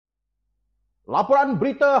Laporan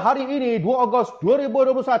berita hari ini 2 Ogos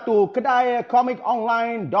 2021, kedai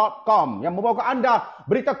komikonline.com yang membawa anda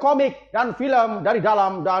berita komik dan filem dari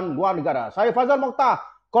dalam dan luar negara. Saya Fazal Mokhtar,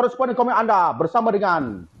 koresponden komik anda bersama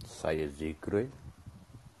dengan saya Sekuel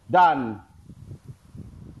dan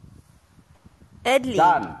Edlin.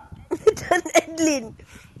 Dan Edlin.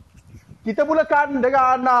 Kita mulakan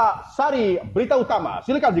dengan sari berita utama.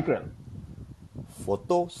 Silakan Sekuel.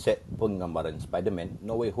 Foto set penggambaran Spider-Man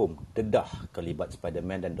No Way Home dedah kelibat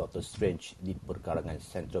Spider-Man dan Doctor Strange di perkarangan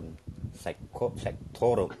Sentrum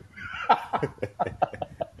Sectorum.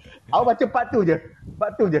 Awak baca part tu je.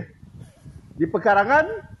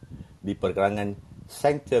 Di perkarangan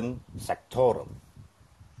Sanctum Sectorum.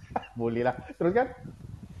 Bolehlah. Teruskan.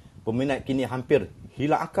 Peminat kini hampir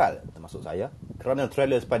hilang akal, termasuk saya, kerana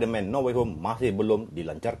trailer Spider-Man No Way Home masih belum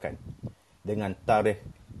dilancarkan. Dengan tarikh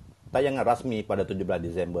tayangan rasmi pada 17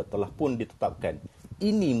 Disember telah pun ditetapkan.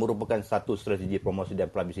 Ini merupakan satu strategi promosi dan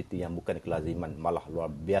publicity yang bukan kelaziman, malah luar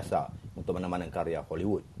biasa untuk mana-mana karya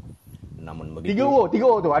Hollywood. Namun begitu... Tiga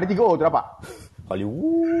O tu. Ada 3 O tu dapat?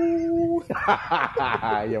 Hollywood.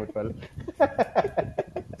 Ya betul.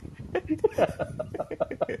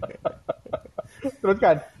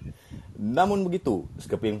 Teruskan. Namun begitu,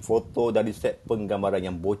 sekeping foto dari set penggambaran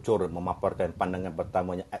yang bocor memaparkan pandangan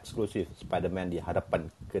pertamanya eksklusif Spider-Man di hadapan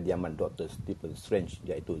kediaman Dr. Stephen Strange,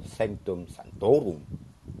 iaitu Sanctum Sanctorum.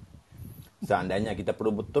 Seandainya kita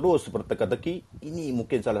perlu terus berteka-teki, ini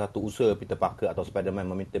mungkin salah satu usaha Peter Parker atau Spider-Man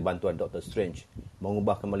meminta bantuan Dr. Strange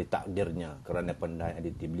mengubah kembali takdirnya kerana pendahan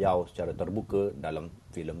editi beliau secara terbuka dalam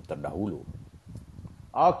filem terdahulu.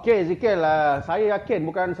 Okey, Sekuel, saya yakin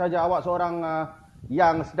bukan saja awak seorang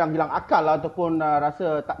yang sedang hilang akal ataupun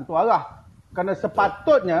rasa tak tentu arah. Kerana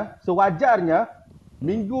sepatutnya, sewajarnya,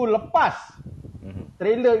 minggu lepas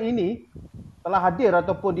trailer ini telah hadir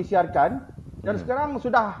ataupun disiarkan dan sekarang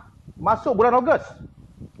sudah masuk bulan Ogos.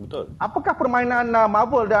 Betul. Apakah permainan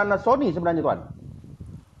Marvel dan Sony sebenarnya, tuan?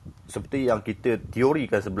 Seperti yang kita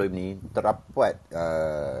teorikan sebelum ini, terdapat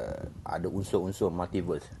ada unsur-unsur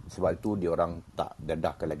multiverse. Sebab itu diorang tak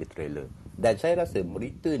dedahkan lagi trailer. Dan saya rasa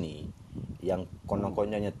berita ni yang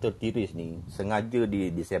konon-kononnya tertiris ni sengaja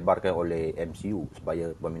disebarkan oleh MCU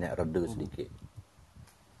supaya peminat reda sedikit.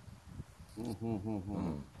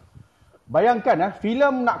 Bayangkan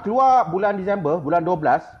filem nak keluar bulan Disember, bulan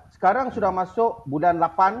 12, sekarang sudah masuk bulan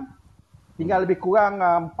 8, tinggal lebih kurang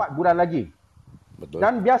 4 bulan lagi. Betul.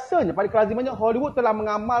 Dan biasanya pada kelazimannya Hollywood telah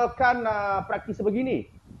mengamalkan praktis sebegini.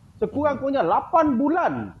 Sekurang-kurangnya 8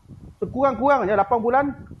 bulan. Sekurang-kurangnya 8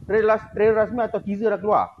 bulan trailer rasmi atau teaser dah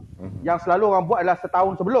keluar. Yang selalu orang buat adalah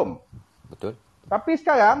setahun sebelum. Betul. Tapi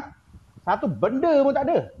sekarang satu benda pun tak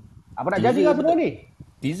ada. Apa nak jadi dengan semua ni?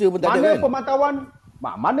 Teaser pun tak ada kan?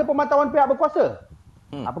 Mana pemantauan pihak berkuasa?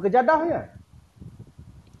 Apa kejadahnya?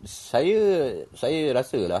 Saya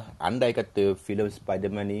rasalah andai kata filem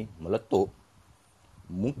Spider-Man ni meletup,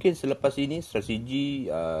 mungkin selepas ini strategi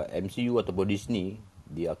MCU ataupun Disney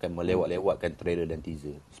dia akan melewat-lewatkan trailer dan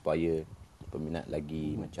teaser supaya peminat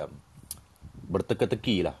lagi macam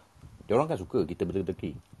berteka-teki lah. Diorang kan suka kita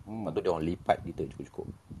berteka-teki. Patut diorang lipat kita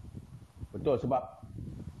cukup-cukup. Betul,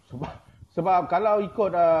 sebab kalau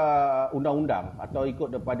ikut undang-undang atau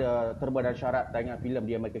ikut daripada terma dan syarat tayangan filem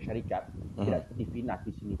di Amerika Syarikat, tidak seperti FINAS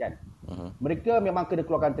di sini kan. Mereka memang kena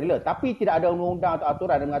keluarkan trailer, tapi tidak ada undang-undang atau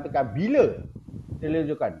aturan yang mengatakan bila trailer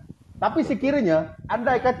ditunjukkan. Tapi sekiranya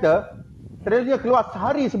andai kata trailernya keluar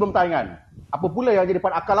sehari sebelum tayangan, apa pula yang jadi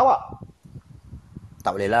pada akal awak?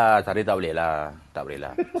 Tak boleh lah, sehari tak boleh lah.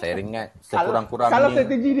 Saya ingat sekurang-kurangnya... Kalau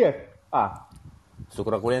strategi dia?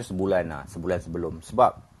 Sekurang-kurangnya sebulan sebelum.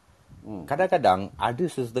 Sebab kadang-kadang ada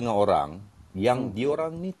sesetengah orang yang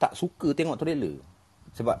diorang ni tak suka tengok trailer.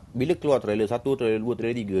 Sebab bila keluar trailer 1, trailer 2,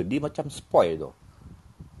 trailer 3, dia macam spoil tu.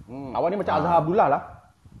 Awak ni macam Azhar Abdullah lah.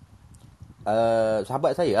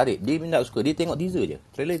 Sahabat saya, Arif, dia tak suka. Dia tengok teaser je.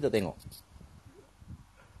 Trailer dia tak tengok.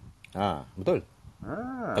 Betul.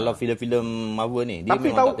 Kalau filem-filem Marvel ni, dia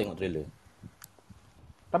memang tak tengok trailer.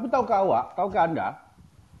 Tapi tahukah anda,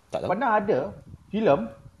 tak tahu. pernah ada filem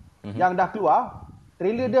yang dah keluar,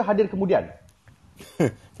 trailer dia hadir kemudian.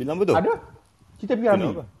 Filem apa tu? Ada. Cerita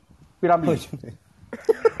Piramid.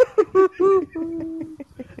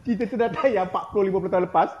 Cerita tu dah tayang 40-50 tahun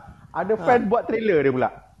lepas. Ada fan buat trailer dia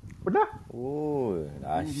pula. Pernah? Oh,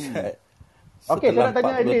 dahsyat. Okey, saya nak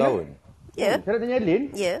tanya Edlin. Ya. Saya nak tanya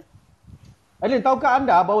Edlin. Ya. Edlin, tahukah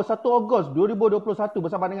anda bahawa 1 Ogos 2021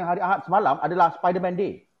 bersama dengan hari Ahad semalam adalah Spider-Man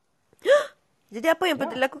Day? Jadi apa yang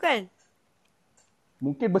perlu dilakukan?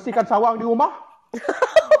 Mungkin bersihkan sawang di rumah?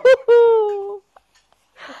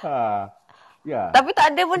 Ya. Tapi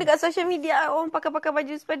tak ada pun dekat social media orang pakai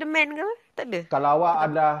baju Spiderman ke? Tak ada. Kalau awak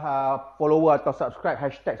adalah follower atau subscribe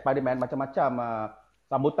hashtag Spiderman, macam-macam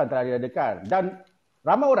sambutan telah diadakan. Dan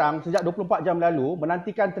ramai orang sejak 24 jam lalu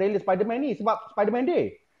menantikan trailer Spiderman ni sebab Spiderman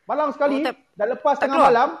Day. Malang sekali, dan lepas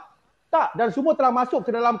tengah malam, dan semua telah masuk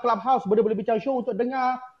ke dalam clubhouse Boleh-Boleh Bincang Show untuk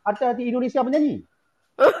dengar artis-artis Indonesia menyanyi.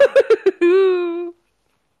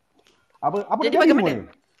 Apa jadi terjadi bagaimana? semua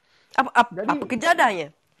ni? Apa kejadiannya?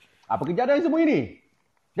 Apa kejadian semua ini?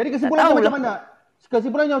 Jadi kesimpulannya macam mana?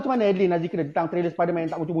 Kesimpulannya macam mana, Edlin Nazikra, tentang trailer Spiderman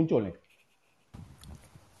yang tak muncul-muncul ni?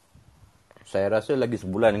 Saya rasa lagi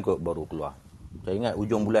sebulan kot baru keluar. Saya ingat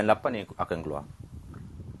ujung bulan 8 ni akan keluar.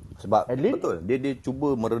 Sebab Edlin? betul, dia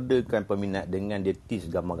cuba meredakan peminat dengan dia tease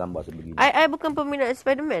gambar-gambar sebegini. I bukan peminat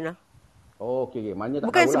Spiderman lah. Oh, okey. Maknanya tak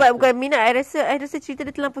Bukan tahulah. sebab bukan minat. I rasa cerita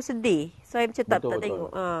dia terlampau sedih. So, I macam tak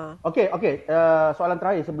tengok. Okey. Soalan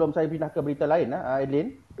terakhir sebelum saya pindah ke berita lain,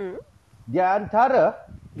 Edlin. Di antara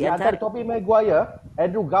Tobey Maguire,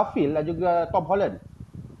 Andrew Garfield dan juga Tom Holland,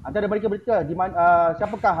 antara mereka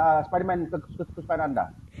siapakah Spiderman kesukaan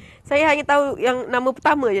anda? Saya hanya tahu yang nama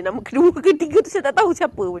pertama je. Nama kedua, ketiga tu saya tak tahu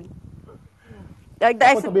siapa pun.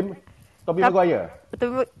 Tobey Maguire?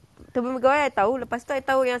 Tobey Maguire I tahu. Lepas tu I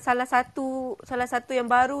tahu yang salah satu yang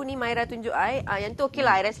baru ni Maira tunjuk I. Yang tu okey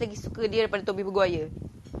lah. I rasa lagi suka dia daripada Tobey Maguire.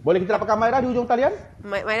 Boleh kita dapatkan Maira di ujung talian?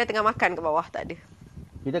 Maira tengah makan kat bawah. Tak ada.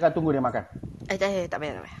 Kita akan tunggu dia makan. Tak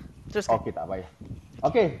payah. Teruskan. Okey, tak payah.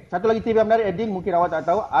 Okey, satu lagi tip yang menarik, Edin, mungkin awak tak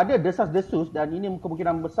tahu. Ada desas-desus dan ini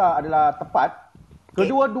kemungkinan besar adalah tepat.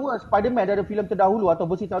 Kedua-dua Spiderman dari filem terdahulu atau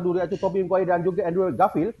versi terdahulu, iaitu Tobey Maguire dan juga Andrew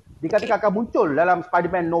Garfield, dikatakan akan muncul dalam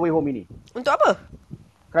Spiderman No Way Home ini. Untuk apa?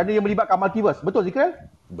 Kerana dia melibatkan multiverse. Betul, Zikril?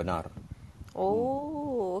 Benar.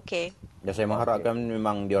 Oh, okey. Dan saya mengharapkan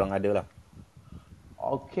memang diorang ada lah.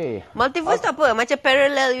 Okey. Multiverse tu apa? Macam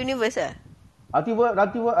parallel universe lah?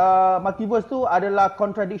 Multiverse tu adalah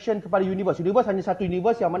contradiction kepada universe. Universe hanya satu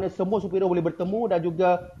universe yang mana semua superhero boleh bertemu dan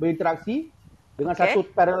juga berinteraksi dengan satu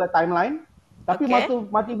parallel timeline. Tapi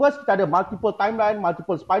multiverse kita ada multiple timeline,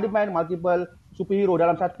 multiple Spiderman, multiple superhero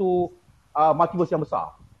dalam satu multiverse yang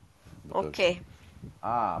besar. Okey.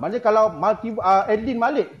 Maksudnya kalau Edlin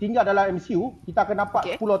Malik tinggal dalam MCU, kita akan nampak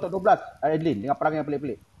 10 atau 12 Edlin dengan perangai yang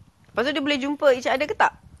pelik-pelik. Lepas tu dia boleh jumpa each other ke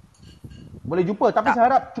tak? Boleh jumpa, tapi saya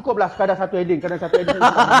harap cukuplah sekadar satu Edlin, kerana satu Edlin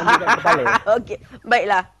memandikan kepala. Okey,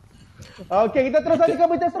 baiklah. Okey, kita terus saja ke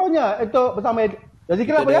berita seterusnya untuk bersama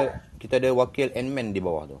Zikir apa ya? Kita ada wakil Ant-Man di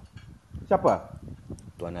bawah tu. Siapa?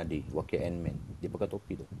 Tuan Adi, wakil Ant-Man. Dia pakai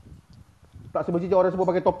topi tu. Tak semestinya orang semua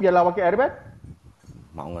pakai topi adalah wakil Iron Man?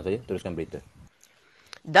 Maklumkan saja, teruskan berita.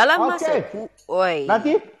 Dalam masa... Oi.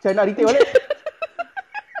 Nanti saya nak retake balik.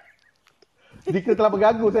 Zikir telah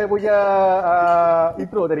mengganggu saya punya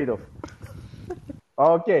intro tadi tu.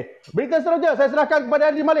 Okey. Berita seterusnya saya serahkan kepada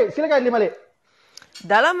Adli Malik. Silakan Adli Malik.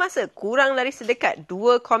 Dalam masa kurang dari sedekat,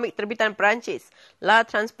 dua komik terbitan Perancis, La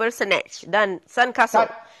Transpersonnage dan Sun Castle.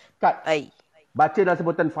 Cut. Baca dalam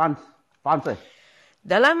sebutan France.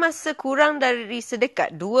 Dalam masa kurang dari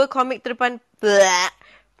sedekat, dua komik terbitan...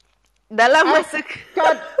 Dalam masa...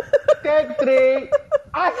 Cut. Take 3.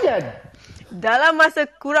 Action. Dalam masa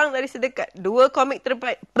kurang dari sedekat, dua komik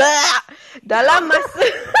terbaik. Dalam masa...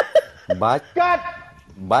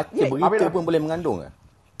 Baca berita pun boleh mengandung ke?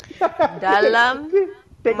 Dalam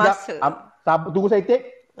masa... Tunggu saya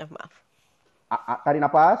take. Maaf. Tarik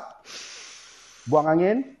nafas. Buang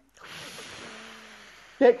angin.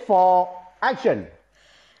 Take 4. Action.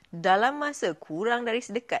 Dalam masa kurang dari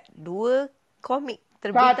sedekat, dua komik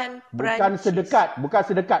terbitan Perancis. Bukan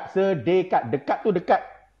sedekat. Sedekat. Dekat tu dekat.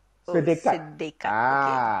 Sedekat.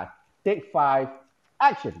 Okay. Take 5.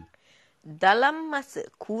 Action. Dalam masa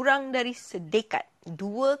kurang dari sedekat,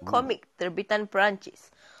 dua komik terbitan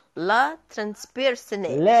Perancis, La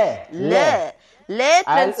Transpersonnage, Le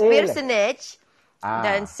Transpersonnage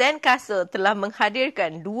dan Sun Castle telah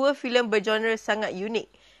menghadirkan dua filem bergenre sangat unik,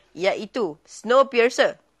 iaitu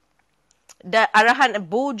Snowpiercer arahan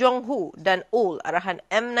Bong Joon-ho dan Old arahan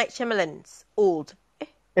M. Night Shyamalan's Old.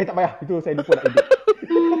 Tak payah, itu saya lupa nak edit.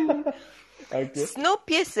 Okay.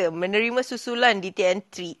 Snowpiercer menerima susulan di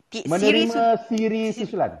TNT. Siri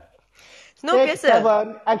susulan. Snowpiercer. Take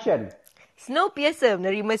 7. Action. Snowpiercer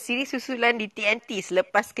menerima siri susulan di TNT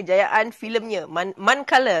selepas kejayaan filemnya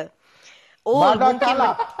Mancala.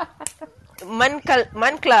 Mancala.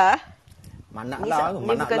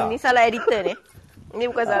 Ni salah editor ni.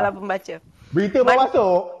 Ini bukan salah pembaca. Berita baru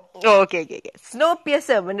masuk. Oh, okey.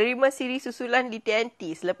 Snowpiercer menerima siri susulan di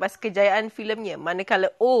TNT selepas kejayaan filemnya,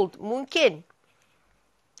 manakala Old mungkin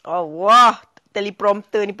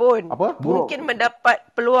teleprompter ni pun mungkin mendapat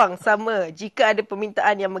peluang sama jika ada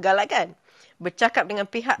permintaan yang menggalakkan. Bercakap dengan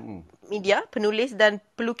pihak media, penulis dan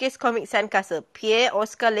pelukis komik sandcastle, Pierre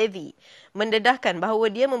Oscar Levy, mendedahkan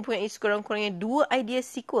bahawa dia mempunyai sekurang-kurangnya 2 idea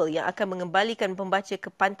sequel yang akan mengembalikan pembaca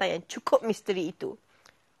ke pantai yang cukup misteri itu.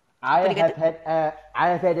 I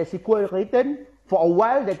have had a sequel written for a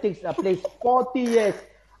while that takes place 40 years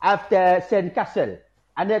after Sandcastle.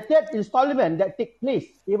 And the third installment that takes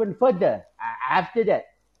place even further after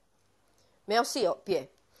that. Merci,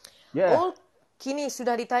 Pierre. Yeah. All kini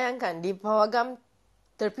sudah ditayangkan di pawagam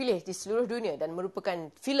terpilih di seluruh dunia dan merupakan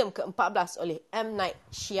filem ke-14 oleh M. Night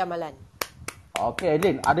Shyamalan. Okey,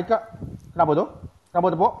 Edin, adakah... Kenapa tu? Kenapa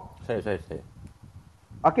tepuk? Saya.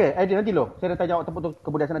 Okey, Edin, nanti lo. Saya dah tanya awak tepuk tu,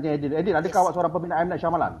 kemudian saya nanti Edin. Edin, adakah awak seorang peminat M. Night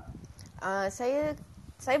Shyamalan?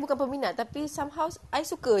 Saya bukan peminat, tapi somehow I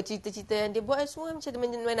suka cerita-cerita yang dia buat, semua macam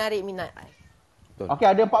menarik minat I. Okey,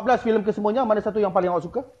 ada 14 filem kesemuanya. Mana satu yang paling awak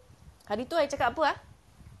suka? Hari tu I cakap apa?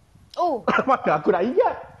 Oh. Mana aku nak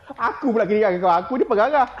ingat. Aku pula kira kau. Aku ni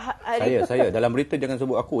pengarah. Saya. Dalam berita jangan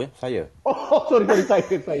sebut aku ya. Saya. Oh, sorry.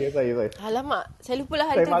 Saya. Alamak, saya lupalah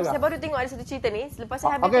hari tu. Saya baru tengok ada satu cerita ni. Selepas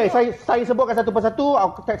saya habis okey, tengok. saya sebutkan satu persatu.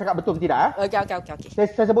 Aku cakap betul ke tidak? Okey.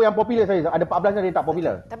 Saya sebut yang popular saya. Ada 14 yang tak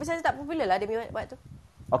popular. Tapi saya tak popular lah dia buat tu.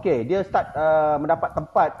 Okey, dia start mendapat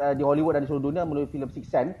tempat di Hollywood dan di seluruh dunia melalui filem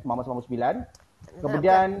Sixth Sense 1999.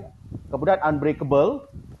 Kemudian Unbreakable.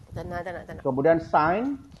 Tak nak. Kemudian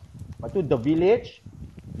Sign. Lepas tu The Village.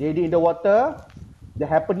 Lady in the Water. The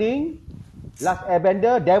Happening. Last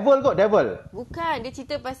Airbender. Devil. Bukan, dia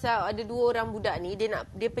cerita pasal ada 2 orang budak ni,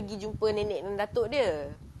 dia pergi jumpa nenek dan datuk dia.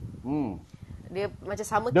 Dia macam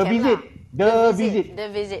summer camp Visit. lah. The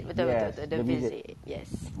Visit. Betul. Yes, The Visit. Yes.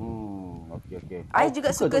 Okey. I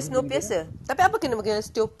juga suka Snowpiercer. Tapi apa kena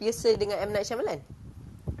Snowpiercer dengan M. Night Shyamalan?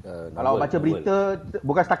 Kalau baca berita,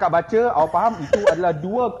 bukan setakat baca, awak faham itu adalah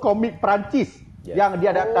 2 komik Perancis yang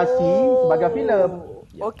diadaptasi sebagai filem.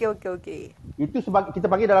 Okey. Itu sebab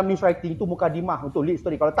kita panggil dalam news writing itu mukadimah untuk lead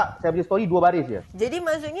story. Kalau tak, saya punya story 2 baris je. Jadi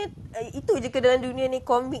maksudnya itu je ke dalam dunia ni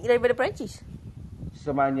komik daripada Perancis?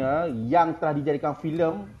 Sebenarnya yang telah dijadikan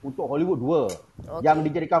filem untuk Hollywood 2. Okay. Yang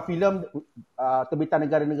dijadikan filem terbitan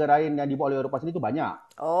negara-negara lain yang dibuat oleh Eropah sini tu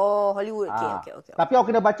banyak. Oh, Hollywood. Okey. Tapi awak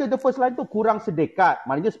kena baca the first line tu kurang sedekat.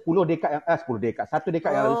 Maknanya 10 dekad yang 10 dekad. 1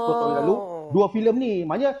 dekad yang lalu 10 tahun lalu 2 filem ni.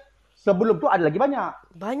 Maknanya sebelum tu ada lagi banyak.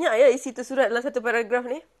 Banyak ya isi tersurat dalam satu paragraf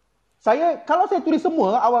ni. Kalau saya tulis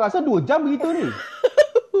semua, awak rasa 2 jam begitu ni.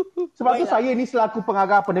 Sebab tu saya ni selaku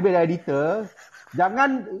pengarah, penerbit dan editor,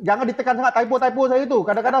 jangan ditekan sangat typo-typo saya tu.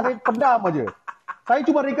 Kadang-kadang saya pendam aja. Saya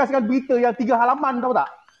cuma ringkaskan berita yang 3 halaman, tahu tak?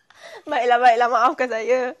 Baiklah, maafkan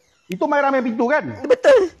saya. Itu Mairan main pintu kan?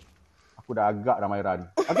 Betul. Aku dah agak dah Mairan.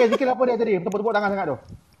 Okey, zikir apa dia tadi? Tepuk-tepuk tangan sangat tu.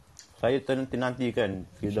 Saya nantikan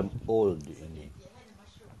filem old ni.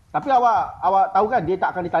 Tapi awak tahu kan dia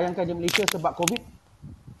tak akan ditayangkan di Malaysia sebab COVID?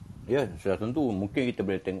 Ya, sudah tentu. Mungkin kita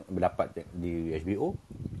boleh dapat di HBO.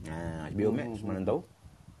 HBO Max, mana tahu.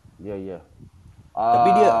 Ya. Tapi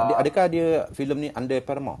adakah dia filem ni under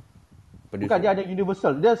Paramount? Bukan, dia ada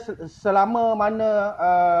Universal. Dia selama mana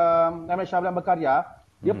M. Night Shyamalan berkarya,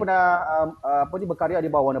 dia pernah berkarya di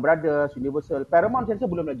bawah Warner Brothers, Universal, Paramount saya rasa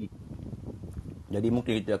belum lagi. Jadi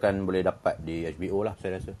mungkin kita akan boleh dapat di HBO lah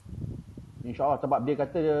saya rasa. InsyaAllah, sebab dia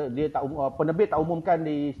kata dia tak penerbit tak umumkan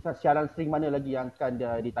di siaran streaming mana lagi yang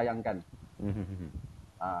akan ditayangkan.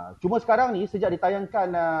 Cuma sekarang ni sejak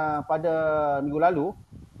ditayangkan pada minggu lalu,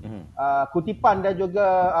 kutipan dan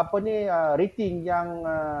juga rating yang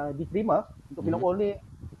diterima untuk filem old ni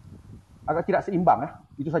agak tidak seimbang.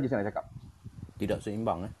 Itu saja saya nak cakap. Tidak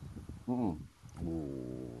seimbang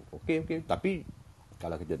Okey. Tapi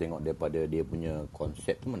kalau kita tengok daripada dia punya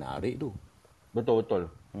konsep tu menarik tu. Betul.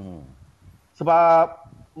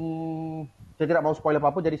 Sebab saya tidak mahu spoiler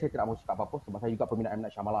apa-apa, jadi saya tidak mahu cakap apa-apa sebab saya juga peminat M.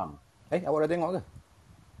 Night Shyamalan. Awak dah tengok ke?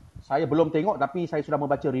 Saya belum tengok tapi saya sudah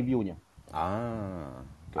membaca reviewnya.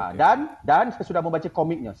 Okay. Dan saya sudah membaca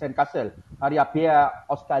komiknya, Sandcastle, karya Pierre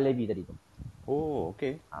Oscar Levy tadi tu. Oh,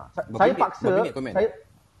 okey. Saya paksa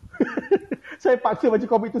saya paksa baca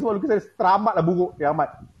komik tu sebab saya teramatlah buruk dia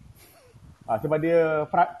amat. Sebab dia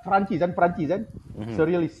Perancis kan?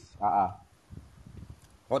 Surrealist.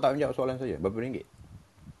 Awak tak menjawab soalan saya. Berapa ringgit?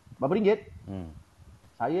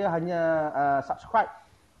 Saya hanya subscribe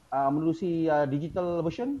menerusi digital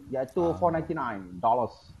version iaitu $4.99.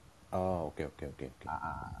 Okey.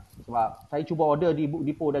 Sebab saya cuba order di Book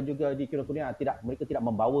Depot dan juga di Kinokuniya, mereka tidak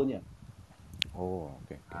membawanya.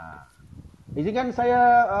 Okey. Izinkan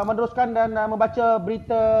saya meneruskan dan membaca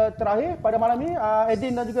berita terakhir pada malam ini,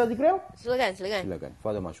 Edin dan juga Zikril. Silakan.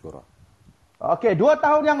 Fadhil Mashkura. Okey, 2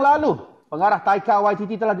 tahun yang lalu, pengarah Taika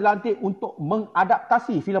Waititi telah dilantik untuk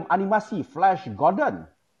mengadaptasi filem animasi Flash Gordon.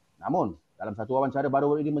 Namun, dalam satu wawancara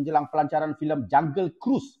baru ini menjelang pelancaran filem Jungle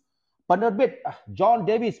Cruise, Penerbit John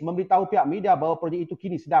Davis memberitahu pihak media bahawa projek itu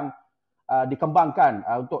kini sedang dikembangkan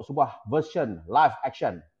untuk sebuah version live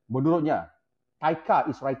action. Menurutnya, Taika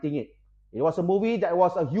is writing it. It was a movie that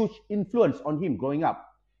was a huge influence on him growing up.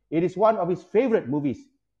 It is one of his favorite movies.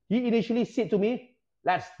 He initially said to me,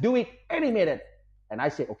 "Let's do it animated." And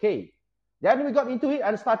I said, okay. Then we got into it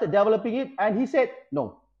and started developing it. And he said,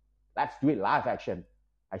 no, let's do it live action.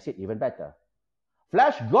 I said, even better.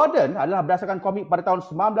 Flash Gordon adalah berdasarkan komik pada tahun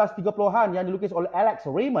 1930-an yang dilukis oleh Alex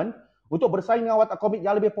Raymond untuk bersaing dengan watak komik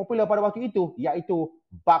yang lebih popular pada waktu itu, iaitu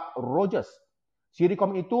Buck Rogers. Siri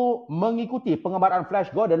komik itu mengikuti penggambaran Flash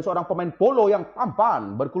Gordon, seorang pemain polo yang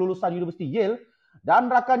tampan berkelulusan Universiti Yale, dan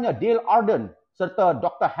rakannya Dale Arden serta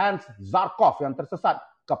Dr. Hans Zarkov yang tersesat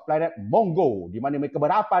ke planet Mongo, di mana mereka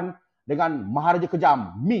berhadapan dengan Maharaja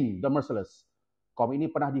Kejam Ming the Merciless. Komik ini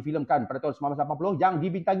pernah difilmkan pada tahun 1980 yang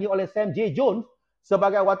dibintangi oleh Sam J. Jones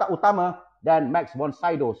sebagai watak utama dan Max von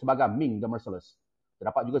Sydow sebagai Ming the Merciless.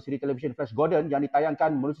 Terdapat juga siri televisyen Flash Gordon yang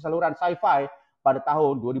ditayangkan melalui saluran sci-fi pada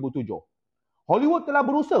tahun 2007. Hollywood telah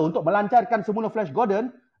berusaha untuk melancarkan semula Flash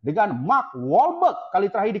Gordon dengan Mark Wahlberg kali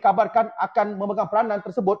terakhir dikabarkan akan memegang peranan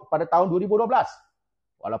tersebut pada tahun 2012.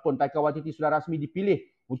 Walaupun Taika Waititi sudah rasmi dipilih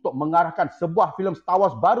untuk mengarahkan sebuah filem Star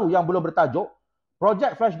Wars baru yang belum bertajuk,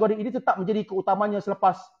 projek Flash Gordon ini tetap menjadi keutamanya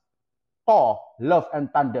selepas Thor Love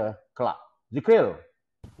and Thunder kelak. Zikril.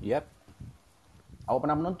 Yep. Awak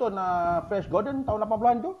pernah menonton Flash Gordon tahun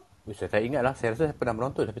 80-an tu? Saya tak ingat lah. Saya rasa saya pernah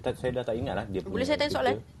menonton tapi saya dah tak ingat lah. Boleh saya tanya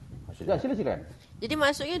soalan? Ya, silakan. Jadi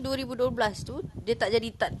maksudnya 2012 tu dia tak jadi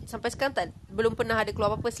sampai sekarang belum pernah ada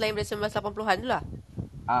keluar apa-apa selain dari 1980-an tu lah.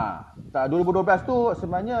 2012 tu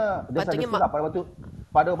sebenarnya desas-desus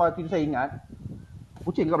pada waktu itu saya ingat.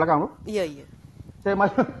 Kucing kat belakang tu? Ya. Saya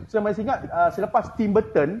masih ingat selepas Tim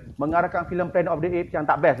Burton mengarahkan filem Planet of the Apes yang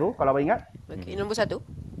tak best tu, kalau awak ingat. Okey, nombor 1.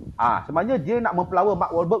 Sebenarnya dia nak mempelawa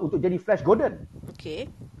Mark Wahlberg untuk jadi Flash Gordon. Okey.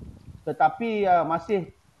 Tetapi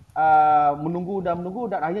masih menunggu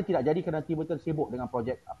dan akhirnya tidak jadi kerana Tim Burton sibuk dengan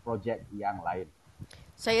projek yang lain.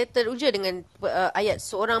 Saya teruja dengan ayat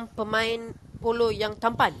seorang pemain polo yang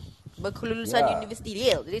tampan berkelulusan Universiti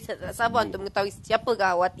Yale. Jadi saya tak sabar untuk mengetahui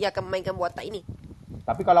siapakah yang akan memainkan watak ini.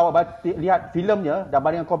 Tapi kalau awak lihat filmnya dan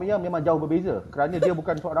bandingkan komiknya memang jauh berbeza kerana dia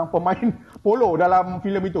bukan seorang pemain polo dalam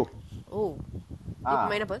filem itu. Oh. Dia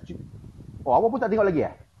pemain apa? Awak pun tak tengok lagi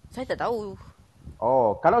ya? Saya tak tahu.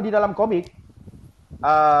 Kalau di dalam komik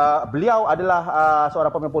beliau adalah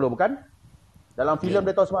seorang pemain polo, bukan? Dalam filem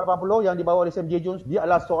dari tahun 1980 yang dibawa oleh Sam J. Jones, dia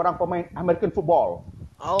adalah seorang pemain American football.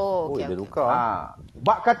 Okey. Dia tukar.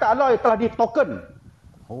 Bak kata Aloy telah di token.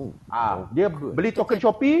 Dia beli token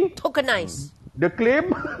Shopee. Tokenize. Dia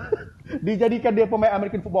claim dijadikan dia pemain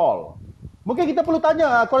American football. Mungkin kita perlu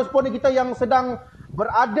tanya koresponden kita yang sedang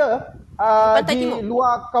berada di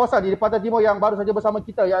luar kawasan di Pantai Timur yang baru saja bersama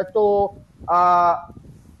kita, iaitu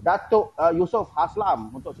Datuk Yusof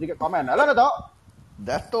Haslam untuk sedikit komen. Halo Datuk.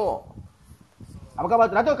 Datuk. Apa khabar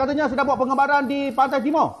Datuk? Katanya sedang buat penggambaran di Pantai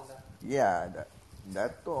Timur. Ya,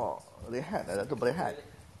 Datuk rehat. Datuk berehat.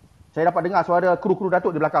 Saya dapat dengar suara kru-kru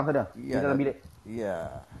Datuk di belakang sana, di dalam bilik.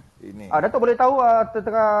 Ya, ini. Datuk boleh tahu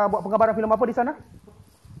tengah buat penggambaran filem apa di sana?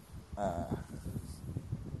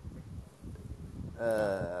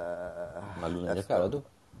 Malu nak cakap lah tu.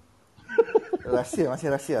 Masih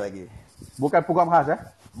rahsia lagi. Bukan program khas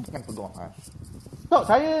Bukan program khas. Tok,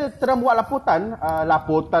 saya sedang buat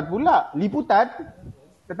liputan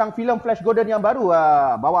tentang filem Flash Gordon yang baru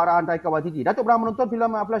bawa arahan Taika Waititi. Datuk pernah menonton filem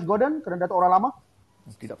Flash Gordon kerana Datuk orang lama?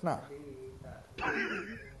 Tidak pernah.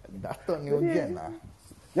 Datuk ni ujian lah.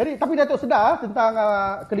 Jadi, tapi Datuk sedar tentang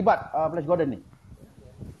kelibat Flash Gordon ni?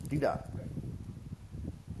 Tidak.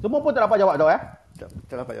 Semua pun tak dapat jawab Datuk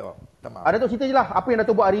Tak dapat jawab. Tak maaf. Datuk cerita je lah apa yang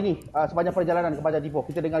Datuk buat hari ni sepanjang perjalanan ke Pantai Timur.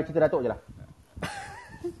 Kita dengar cerita Datuk je lah.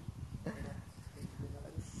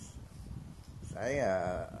 Saya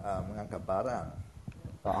mengangkat barang.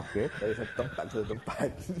 Okey. Dari satu tempat ke satu tempat.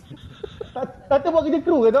 Datuk buat kerja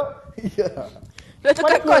kru ke Datuk? Ya. Datuk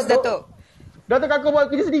kat kos Datuk. Datuk kakak buat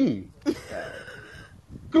kerja sendiri?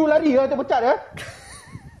 Kru lari ke Datuk pecat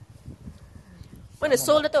Mana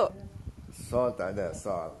Sol Datuk? Sol tak ada,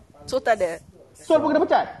 Sol. Sol tak ada. Sol pun kena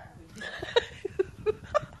pecat?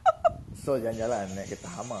 Sol jalan-jalan naik kereta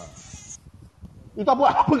Hama. Itu apa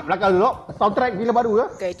kat belakang tu? Soundtrack filem baru ke?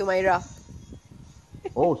 Okay, itu Maira.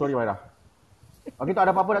 Oh, sorry Maira. Okey, tak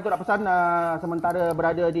ada apa-apa Datuk nak pesan sementara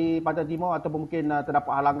berada di Pantai Timur ataupun mungkin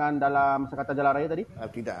terdapat halangan dalam sekatan jalan raya tadi?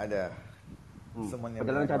 Tidak ada. Semuanya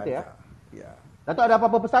perjalanan cantik ya? Ya. Datuk ada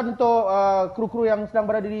apa-apa pesan untuk kru-kru yang sedang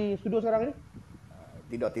berada di studio sekarang ini?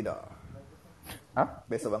 Tidak.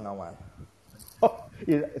 Besok bangun awal.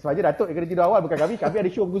 Sebenarnya Datuk yang kena tidur awal bukan kami. Kami ada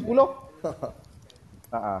show pukul 10.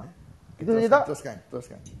 Itu saja tak?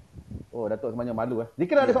 Teruskan. Oh, Datuk sebenarnya malu.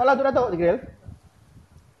 Zikir ada soalan tu Datuk, Zikir?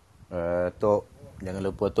 Tok, jangan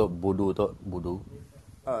lupa Tok, budu.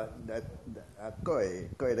 Oh,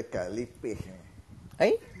 koi dekat lipis ni.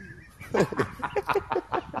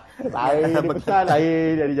 Lain dia pesan, lain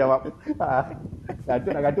dia dijawab.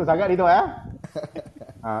 Datuk nak gantung sangat ni tu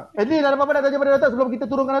Edlin, ada apa-apa nak tanya pada Datuk sebelum kita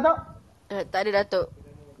turunkan Datuk? Tak ada Datuk.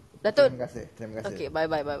 Datuk. Terima kasih. Okey, bye.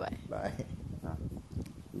 Bye.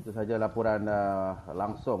 Itu saja laporan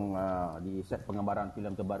langsung di set penggambaran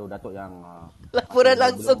filem terbaru Datuk yang Laporan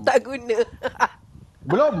langsung tak guna.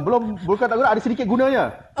 bukan tak guna, ada sedikit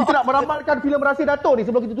gunanya. Kita nak meramalkan filem rahsia Datuk ni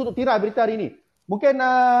sebelum kita tutup tirai berita hari ini. Mungkin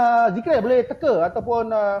Zikri boleh teka ataupun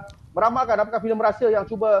meramalkan apakah filem rahsia yang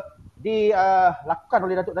cuba dilakukan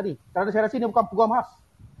oleh Datuk tadi. Kerana saya rasa ini bukan peguam khas.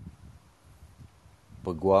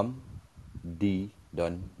 Peguam di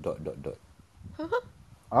dan ...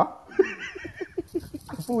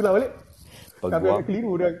 Apa pula balik? Kami agak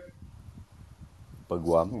keliru dah.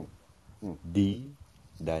 Peguam di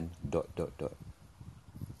dan ...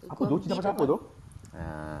 Apa tu? Cerita pasal apa tu?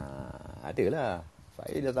 Adalah.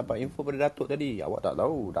 Saya dah dapat info pada Datuk tadi. Awak tak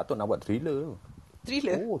tahu. Datuk nak buat thriller tu.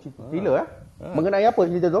 Thriller? Oh, thriller Mengenai apa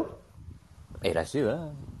cerita tu? Rahsia lah.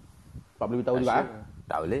 Tak boleh beritahu juga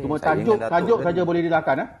Tak boleh. Cuma tajuk saja boleh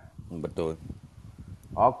didahkan Betul.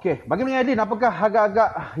 Okey, bagaimana Edin? Apakah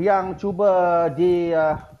agak-agak yang cuba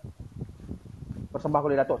persembahkan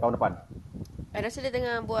oleh Datuk tahun depan? Saya rasa dia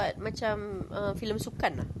tengah buat macam filem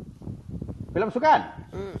sukan lah. Filem sukan?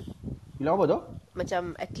 Filem apa tu?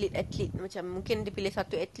 Macam atlet. Macam mungkin dia pilih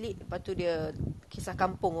satu atlet, lepas tu dia kisah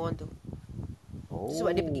kampung orang tu.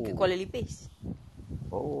 Sebab dia pergi ke Kuala Lipis.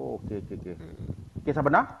 Oh, okey. Kisah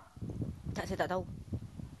benar? Tak, saya tak tahu.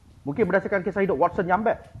 Mungkin berdasarkan kisah hidup Watson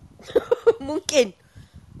Yambet. Mungkin.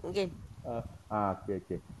 Okey.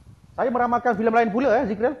 Saya meramalkan filem lain pula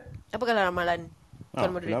Zikril. Apakah ramalan?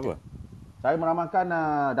 Kenapa? Saya meramalkan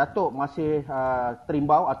Datuk masih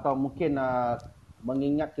terimbau atau mungkin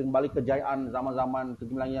mengingat kembali kejayaan zaman-zaman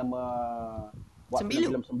kegemilangan buat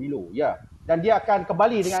filem Sembilu. Ya. Dan dia akan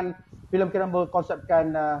kembali dengan filem kita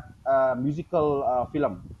berkonsepkan musical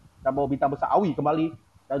filem. Dan bawa bintang besar Awi kembali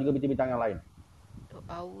dan juga bintang-bintang yang lain.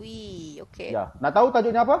 Awi, okey. Ya. Nak tahu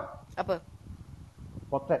tajuknya apa? Apa?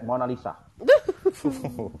 Potret Mona Lisa.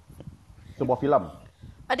 Sebuah filem.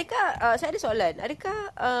 Adakah saya ada soalan. Adakah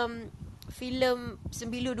filem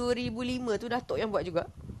Sembilu 2005 tu Datuk yang buat juga?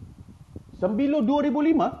 Sembilu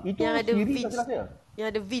 2005 itu yang ada siri Vince. saya. Yang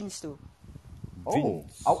ada Vince tu.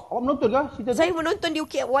 Awak menonton ke cerita tu? Saya menonton di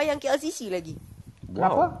wayang KLCC lagi.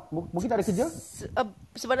 Kenapa? Mungkin tak ada kerja?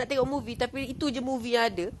 Sebab nak tengok movie, tapi itu je movie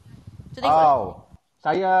yang ada. Saya tengok.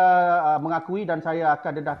 Saya mengakui dan saya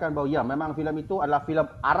akan dedahkan bahawa ya, memang filem itu adalah filem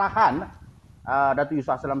arahan Datuk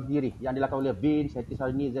Yusof Aslam sendiri yang dilakukan oleh Vince, Hati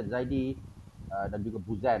Salini, Z Zaidi dan juga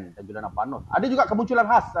Buzan dan Juliana Panos. Ada juga kemunculan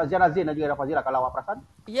khas Ziana Zain dan juga Rafazira kalau awak perasan.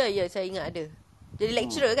 Ya, saya ingat ada. Jadi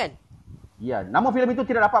lecturer kan? Ya, nama filem itu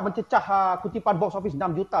tidak dapat mencecah kutipan box office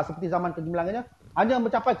 6 juta seperti zaman kegemilangannya. Hanya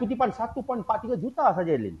mencapai kutipan 1.43 juta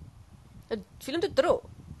saja, Lin. Filem tu teruk.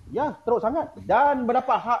 Ya, teruk sangat. Dan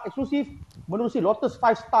mendapat hak eksklusif menerusi Lotus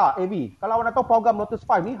 5 Star AV. Kalau awak nak tahu program Lotus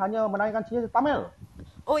 5 ni hanya menayangkan cerita Tamil.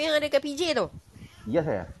 Oh, yang ada kat PJ tu? Ya,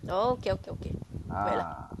 saya. Oh, okey.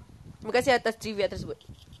 Baiklah. Terima kasih atas trivia tersebut.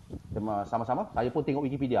 Sama-sama. Saya pun tengok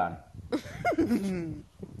Wikipedia.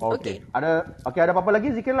 Okey. Ada apa-apa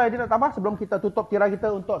lagi Zikir lah dia nak tambah sebelum kita tutup tirai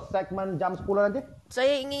kita untuk segmen jam 10 nanti?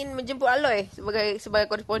 Saya ingin menjemput Aloy sebagai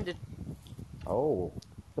koresponden. Oh.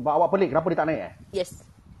 Sebab awak pelik kenapa dia tak naik Yes.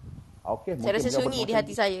 Okey. Saya rasa sunyi di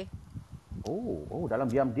hati saya. Oh, dalam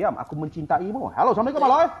diam-diam aku mencintaimu. Halo, Assalamualaikum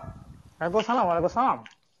Aloy. Waalaikumsalam.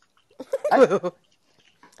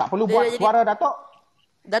 Tak perlu buat suara Datuk.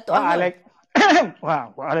 Datuk Ahmad.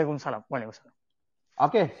 Waalaikumsalam.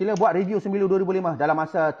 Okey, sila buat review Sembilu 2005 dalam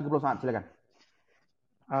masa 30 saat, silakan.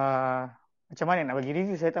 Macam mana nak bagi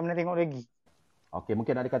review? Saya tak pernah tengok lagi. Okey,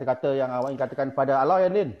 mungkin ada kata-kata yang awak ingin katakan pada Aloy,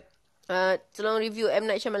 Lin. Tolong review M.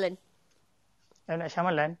 Night Shyamalan. M. Night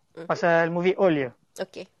Shyamalan? Pasal movie All ya?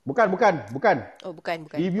 Okey. Bukan. Oh, bukan.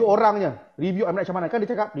 Review orangnya. Review M. Night Shyamalan. Kan dia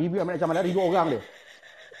cakap review M. Night Shyamalan, review orang dia.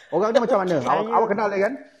 Orang dia macam mana? Awak kenal dia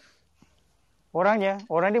kan? Orang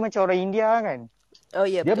dia macam orang India kan? Oh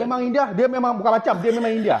ya, dia betul. memang India, dia memang bukan macam, dia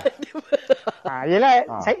memang India. Yelah,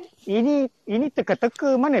 saya ini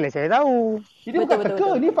teka-teka manalah saya tahu. Ini bukan teka,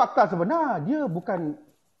 ini fakta sebenar. Dia bukan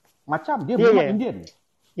macam, dia memang Indian.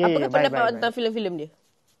 Apakah pendapat tentang filem-filem dia?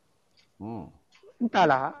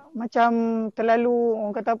 Entahlah, macam terlalu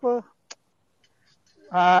orang kata apa?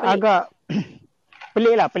 Agak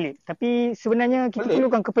pelik lah, pelik. Tapi sebenarnya kita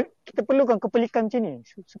Pelik? perlukan kepelikan macam ni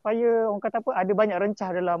supaya orang kata apa, ada banyak rencah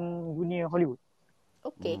dalam dunia Hollywood.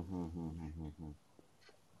 Okey.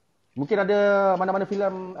 Mungkin ada mana-mana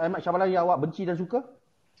filem Ahmad Syamalan yang awak benci dan suka?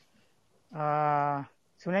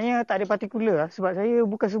 Sebenarnya tak ada partikular lah, sebab saya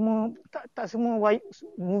bukan semua tak semua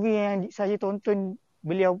movie yang saya tonton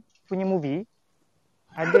beliau punya movie.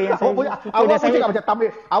 Ada yang saya Awak pun cakap macam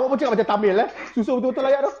Tamil. Awak pun cakap macam Tamil Susu betul-betul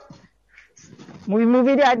layak tu.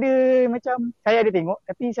 movie dia ada macam saya ada tengok,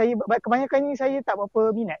 tapi saya kebanyakannya saya tak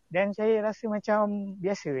berapa minat dan saya rasa macam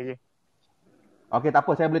biasa je. Okey, tak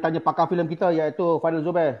apa. Saya boleh tanya pakar filem kita iaitu Fadil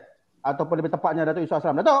Zubair ataupun lebih tepatnya Datuk Yusof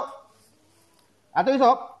Aslam. Datuk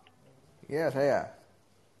Yusof, Ya, saya.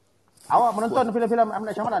 awak menonton filem-filem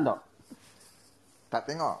Ahmad Syamalan tak? Tak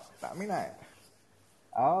tengok. Tak minat.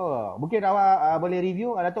 Oh, mungkin awak boleh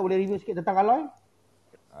review, Datuk boleh review sikit tentang Aloy?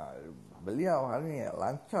 Beliau hari ni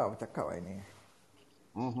lancar bercakap hari ni.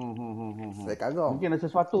 Saya kagum. Mungkin ada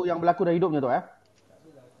sesuatu yang berlaku dalam hidupnya tu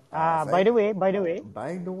By the way, By the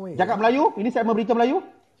way. Cakap Melayu, ini segmen berita Melayu.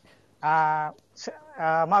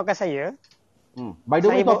 maafkan saya. By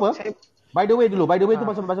the way tu apa? By the way dulu, by the way tu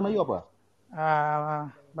bahasa Melayu apa?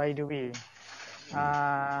 By the way.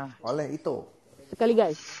 Oleh itu. Sekali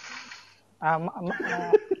guys.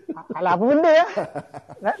 Alah, apa benda ya?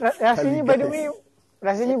 Rasanya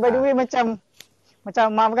by the way macam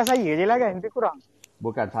maafkan saya je lah kan, lebih kurang.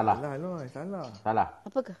 Bukan, salah. Salah.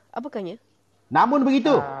 Apakahnya? Namun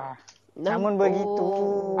begitu. Namun begitu.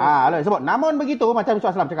 Aloy sebut. Namun begitu macam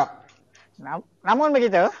Yusof Aslam cakap. Namun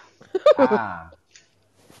begitu.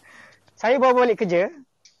 Saya baru balik kerja.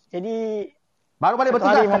 Jadi Baru balik satu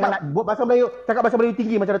bertugas. hari Cakap bahasa Melayu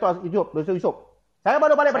tinggi macam Datuk Yusof. Saya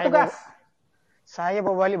baru balik bertugas. Saya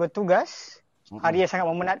baru balik bertugas. Hari yang sangat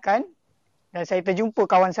memenatkan. Dan saya terjumpa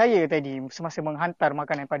kawan saya tadi semasa menghantar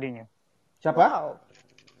makanan padanya. Siapa? Wow.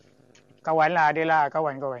 Kawan lah, adalah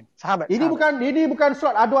kawan. Sahabat. Ini bukan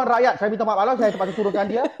slot aduan rakyat. Saya minta maaf Allah, saya terpaksa turunkan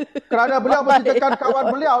dia. Kerana beliau menceritakan kawan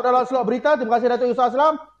beliau dalam slot berita. Terima kasih Datuk Yusof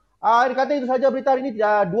Aslam. Ini kata itu saja berita hari ini.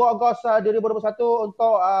 2 Ogos 2021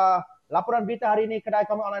 untuk laporan berita hari ini kedai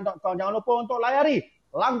komikonline.com. Jangan lupa untuk layari,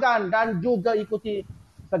 langgan dan juga ikuti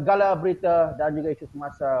segala berita dan juga isu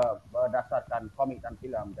semasa berdasarkan komik dan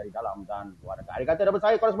filem dari dalam dan luar negara. Hari kata daripada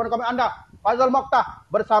saya, koresponden komik anda, Fazal Mokhtar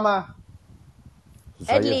bersama Adeline.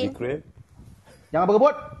 Saya Secret. Jangan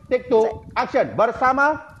berebut. Take 2 action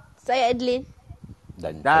bersama Saya Adeline.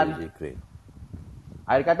 Dan Dan- saya Secret.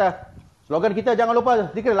 Hari kata slogan kita jangan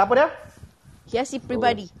lupa zikir apa dia? Hiasi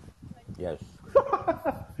pribadi. Yes.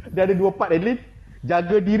 Dia ada 2 part Adeline.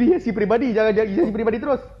 Jaga diri hiasi peribadi, jangan jaga hiasi peribadi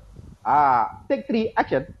terus. Take 3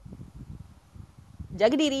 action.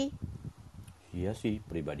 Jaga diri. Hiasi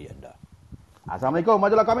pribadi anda. Assalamualaikum.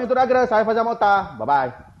 Majulah kami untuk negara. Saya Fazal Mokhtar. Bye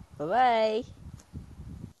bye. Bye-bye.